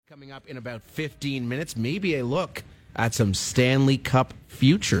Coming up in about 15 minutes, maybe a look at some Stanley Cup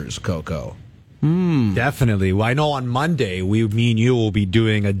futures, Coco. Definitely. Well, I know on Monday, me and you will be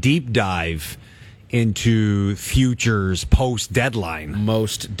doing a deep dive into futures post-deadline.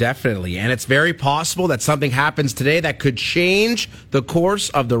 Most definitely. And it's very possible that something happens today that could change the course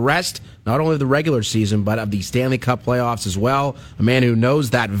of the rest, not only of the regular season, but of the Stanley Cup playoffs as well. A man who knows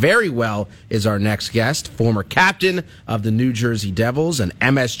that very well is our next guest, former captain of the New Jersey Devils and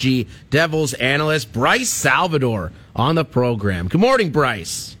MSG Devils analyst, Bryce Salvador, on the program. Good morning,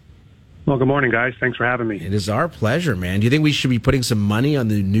 Bryce. Well, good morning, guys. Thanks for having me. It is our pleasure, man. Do you think we should be putting some money on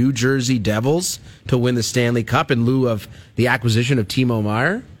the New Jersey Devils to win the Stanley Cup in lieu of the acquisition of Timo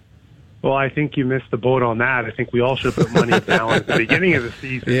Meier? Well, I think you missed the boat on that. I think we all should put money down at the beginning of the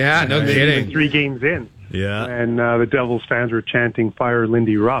season. Yeah, no kidding. Even 3 games in. Yeah. And the Devils fans were chanting, "Fire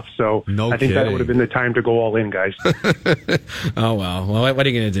Lindy Ruff." So I think that would have been the time to go all in, guys. Oh, well. Well, what are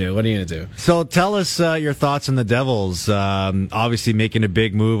you going to do? What are you going to do? So tell us your thoughts on the Devils. Obviously making a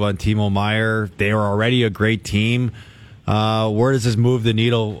big move on Timo Meier. They are already a great team. Where does this move the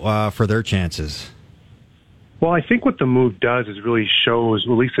needle for their chances? Well, I think what the move does is really shows,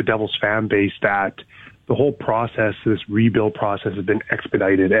 at least the Devils fan base, that the whole process, this rebuild process, has been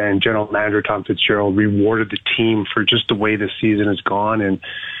expedited, and General Manager Tom Fitzgerald rewarded the team for just the way this season has gone.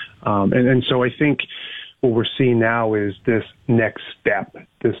 And so I think what we're seeing now is this next step,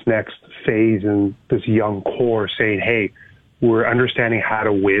 this next phase, and this young core saying, hey, we're understanding how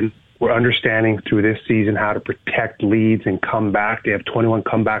to win. We're understanding through this season how to protect leads and come back. They have 21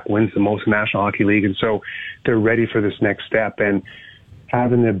 comeback wins, the most in the National Hockey League. And so they're ready for this next step. And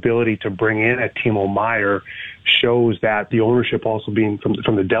having the ability to bring in a Timo Meier shows that the ownership also being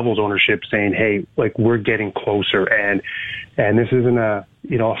from the Devils ownership saying, hey, like, we're getting closer. And this isn't a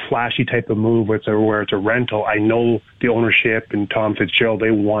flashy type of move where it's a rental. I know the ownership and Tom Fitzgerald,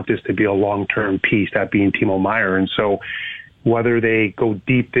 they want this to be a long-term piece, that being Timo Meier. And so whether they go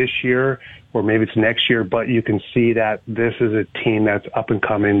deep this year or maybe it's next year, but you can see that this is a team that's up and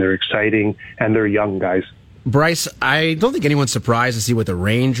coming. They're exciting and they're young guys. Bryce, I don't think anyone's surprised to see what the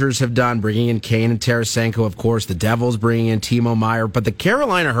Rangers have done, bringing in Kane and Tarasenko, of course, the Devils bringing in Timo Meier, but the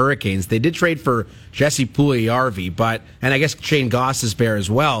Carolina Hurricanes, they did trade for Jesse Puljujarvi, and I guess Shane Gostisbehere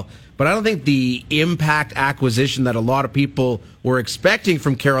as well, but I don't think the impact acquisition that a lot of people were expecting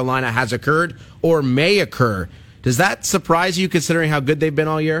from Carolina has occurred or may occur. Does that surprise you, considering how good they've been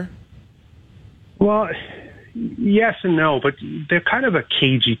all year? Well, yes and no, but they're kind of a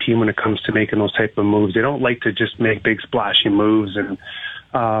cagey team when it comes to making those type of moves. They don't like to just make big splashy moves, and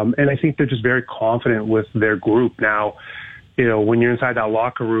I think they're just very confident with their group. Now, when you're inside that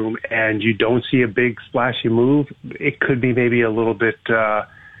locker room and you don't see a big splashy move, it could be maybe a little bit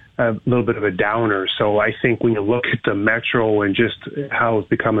of a downer. So I think when you look at the Metro and just how it's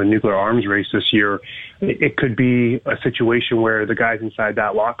become a nuclear arms race this year, it could be a situation where the guys inside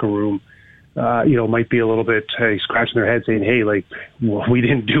that locker room might be a little bit scratching their head saying, hey, we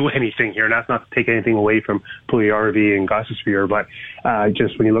didn't do anything here. And that's not to take anything away from Puljujarvi and Gostisbehere, but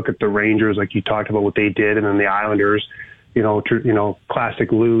just when you look at the Rangers, like you talked about what they did, and then the Islanders,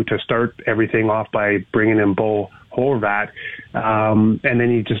 classic Lou to start everything off by bringing in Bo Horvat. And then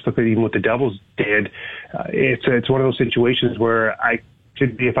you just look at even what the Devils did. It's one of those situations where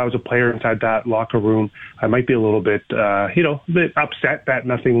if I was a player inside that locker room, I might be a little bit, a bit upset that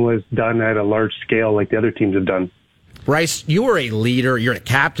nothing was done at a large scale like the other teams have done. Bryce, you were a leader. You're a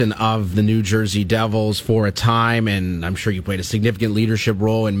captain of the New Jersey Devils for a time, and I'm sure you played a significant leadership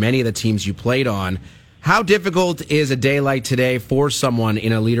role in many of the teams you played on. How difficult is a day like today for someone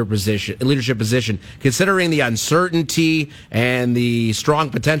in a leadership position, considering the uncertainty and the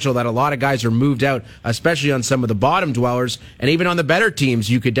strong potential that a lot of guys are moved out, especially on some of the bottom dwellers, and even on the better teams,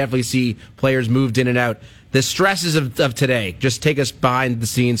 you could definitely see players moved in and out. The stresses of today, just take us behind the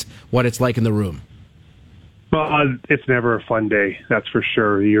scenes, what it's like in the room. Well, it's never a fun day, that's for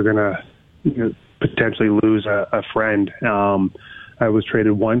sure. You're going to potentially lose a friend. I was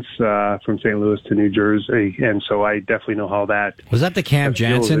traded once from St. Louis to New Jersey, and so I definitely know how that... Was that the Cam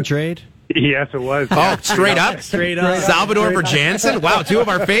Janssen trade? Yes, it was. Oh, straight up? Salvador for Janssen? Wow, two of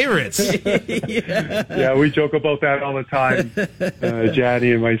our favorites. Yeah, we joke about that all the time,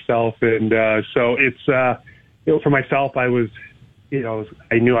 Janny and myself. And so it's, for myself, I was...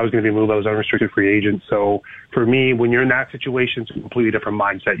 I knew I was going to be moved. I was an unrestricted free agent. So for me, when you're in that situation, it's a completely different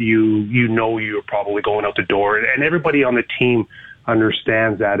mindset. You're probably going out the door, and everybody on the team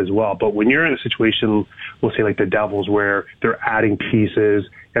understands that as well. But when you're in a situation, we'll say like the Devils, where they're adding pieces,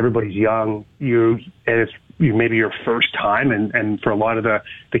 everybody's young, and it's maybe your first time, and for a lot of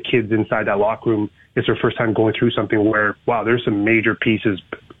the kids inside that locker room, it's their first time going through something where, wow, there's some major pieces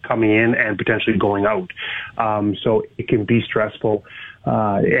coming in and potentially going out. So it can be stressful,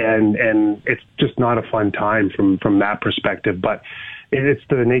 and it's just not a fun time from that perspective. But it's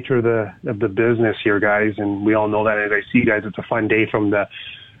the nature of the business here, guys, and we all know that. As I see, guys, it's a fun day from the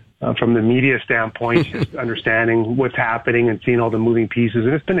media standpoint, just understanding what's happening and seeing all the moving pieces.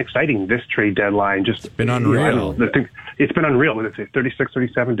 And it's been exciting, this trade deadline. Just it's been unreal. It's been unreal. It's 36,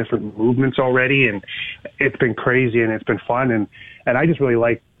 37 different movements already, and it's been crazy, and it's been fun. And I just really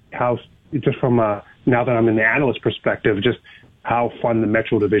like how, just from now that I'm in the analyst perspective, just how fun the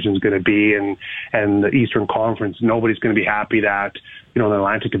Metro Division is going to be, and the Eastern Conference. Nobody's going to be happy that, in the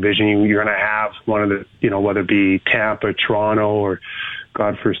Atlantic Division, you're going to have one of the, whether it be Tampa, Toronto, or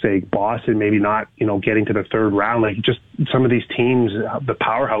God forsake, Boston, maybe not, getting to the third round. Like, just some of these teams, the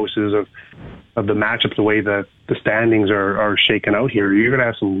powerhouses of the matchups, the way the standings are shaken out here, you're going to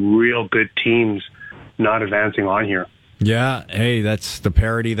have some real good teams not advancing on here. Yeah, hey, that's the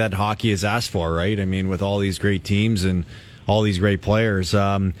parity that hockey has asked for, right? I mean, with all these great teams and all these great players.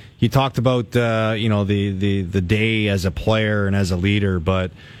 You talked about the day as a player and as a leader,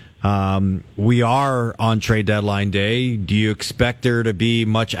 but we are on trade deadline day. Do you expect there to be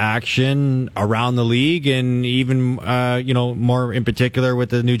much action around the league, and even more in particular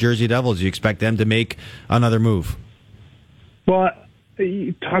with the New Jersey Devils? Do you expect them to make another move? Well,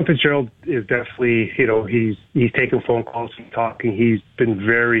 Tom Fitzgerald is definitely, he's taking phone calls and talking. He's been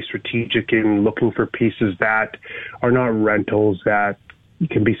very strategic in looking for pieces that are not rentals, that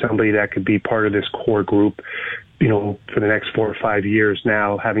can be somebody that could be part of this core group, for the next 4 or 5 years.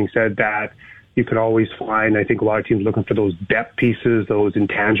 Now, having said that, you could always find, I think a lot of teams looking for those depth pieces, those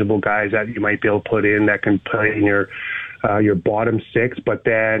intangible guys that you might be able to put in that can play in your bottom six, but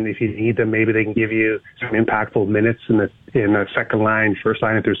then if you need them, maybe they can give you some impactful minutes in the second line, first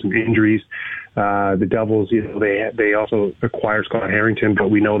line if there's some injuries. The Devils, they also acquired Scott Harrington, but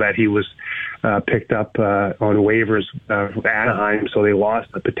we know that he was picked up on waivers with Anaheim, so they lost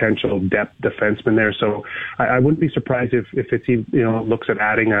a potential depth defenseman there. So I wouldn't be surprised if it's looks at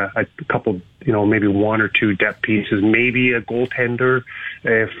adding a couple, maybe one or two depth pieces, maybe a goaltender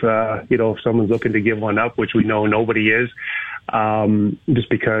if someone's looking to give one up, which we know nobody is, just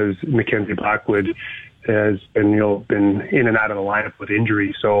because Mackenzie Blackwood has been in and out of the lineup with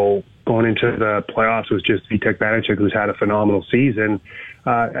injury. So going into the playoffs was just Vitek Vanacek, who's had a phenomenal season.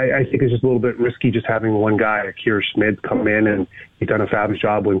 I think it's just a little bit risky just having one guy, Akira Schmid, come in, and he's done a fabulous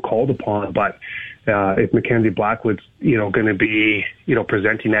job when called upon. But if Mackenzie Blackwood's going to be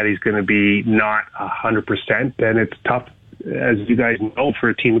presenting that he's going to be not 100%, then it's tough, as you guys know, for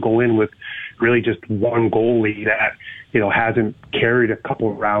a team to go in with really just one goalie that hasn't carried a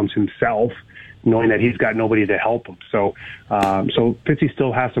couple of rounds himself, knowing that he's got nobody to help him. So Fitzy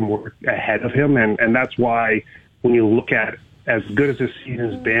still has some work ahead of him, and that's why when you look at as good as this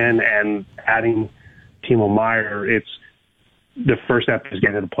season's been and adding Timo Meier, it's the first step is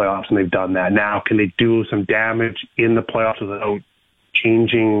getting to the playoffs, and they've done that. Now, can they do some damage in the playoffs without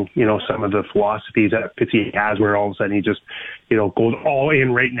changing, some of the philosophies that Fitzy has, where all of a sudden he just, goes all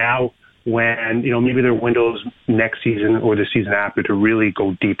in right now when, maybe their window's next season or the season after to really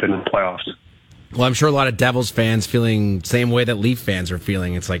go deep into the playoffs. Well, I'm sure a lot of Devils fans feeling same way that Leaf fans are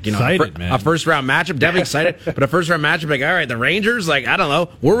feeling. It's like, excited, a first-round matchup, definitely excited, but a first-round matchup, like, all right, the Rangers, I don't know,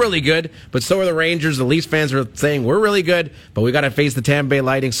 we're really good, but so are the Rangers. The Leafs fans are saying we're really good, but we got to face the Tampa Bay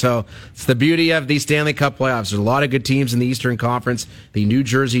Lightning. So it's the beauty of these Stanley Cup playoffs. There's a lot of good teams in the Eastern Conference. The New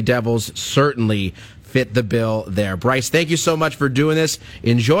Jersey Devils certainly fit the bill there. Bryce, thank you so much for doing this.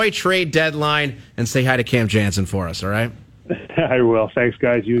 Enjoy trade deadline, and say hi to Cam Jansen for us, all right? I will. Thanks,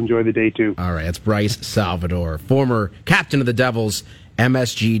 guys. You enjoy the day, too. All right. It's Bryce Salvador, former captain of the Devils,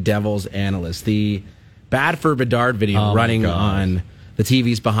 MSG Devils analyst. The Bad for Bedard video running on the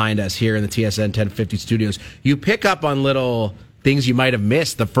TVs behind us here in the TSN 1050 studios. You pick up on little things you might have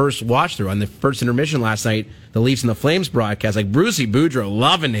missed the first watch through on the first intermission last night, the Leafs and the Flames broadcast. Like Brucey Boudreau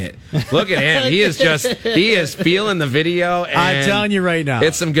loving it. Look at him. He is feeling the video. And I'm telling you right now,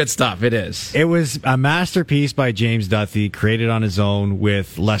 it's some good stuff. It is. It was a masterpiece by James Duthie, created on his own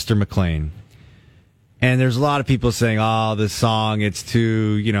with Lester McLean. And there's a lot of people saying, oh, this song, it's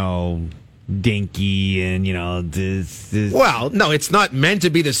too, dinky and this. Well, no, it's not meant to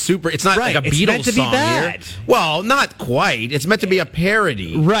be the super. It's not like a Beatles song here. Well, not quite. It's meant to be a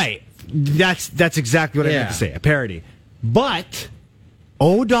parody. Right. That's exactly what I meant to say. A parody. But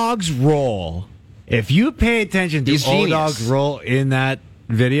O-Dog's role, if you pay attention to O-Dog's role in that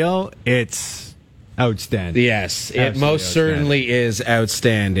video, it's outstanding. Yes, it most certainly is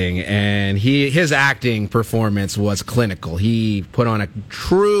outstanding, and his acting performance was clinical. He put on a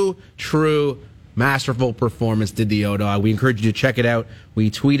true masterful performance did the O-Dog. We encourage you to check it out. We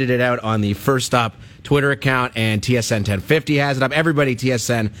tweeted it out on the First Up Twitter account, and TSN 1050 has it up. Everybody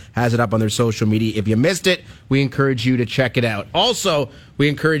TSN has it up on their social media. If you missed it, we encourage you to check it out. Also, we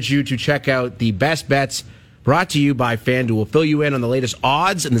encourage you to check out the Best Bets brought to you by FanDuel. We'll fill you in on the latest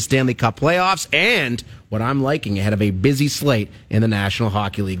odds in the Stanley Cup playoffs and what I'm liking ahead of a busy slate in the National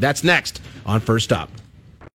Hockey League. That's next on First Up.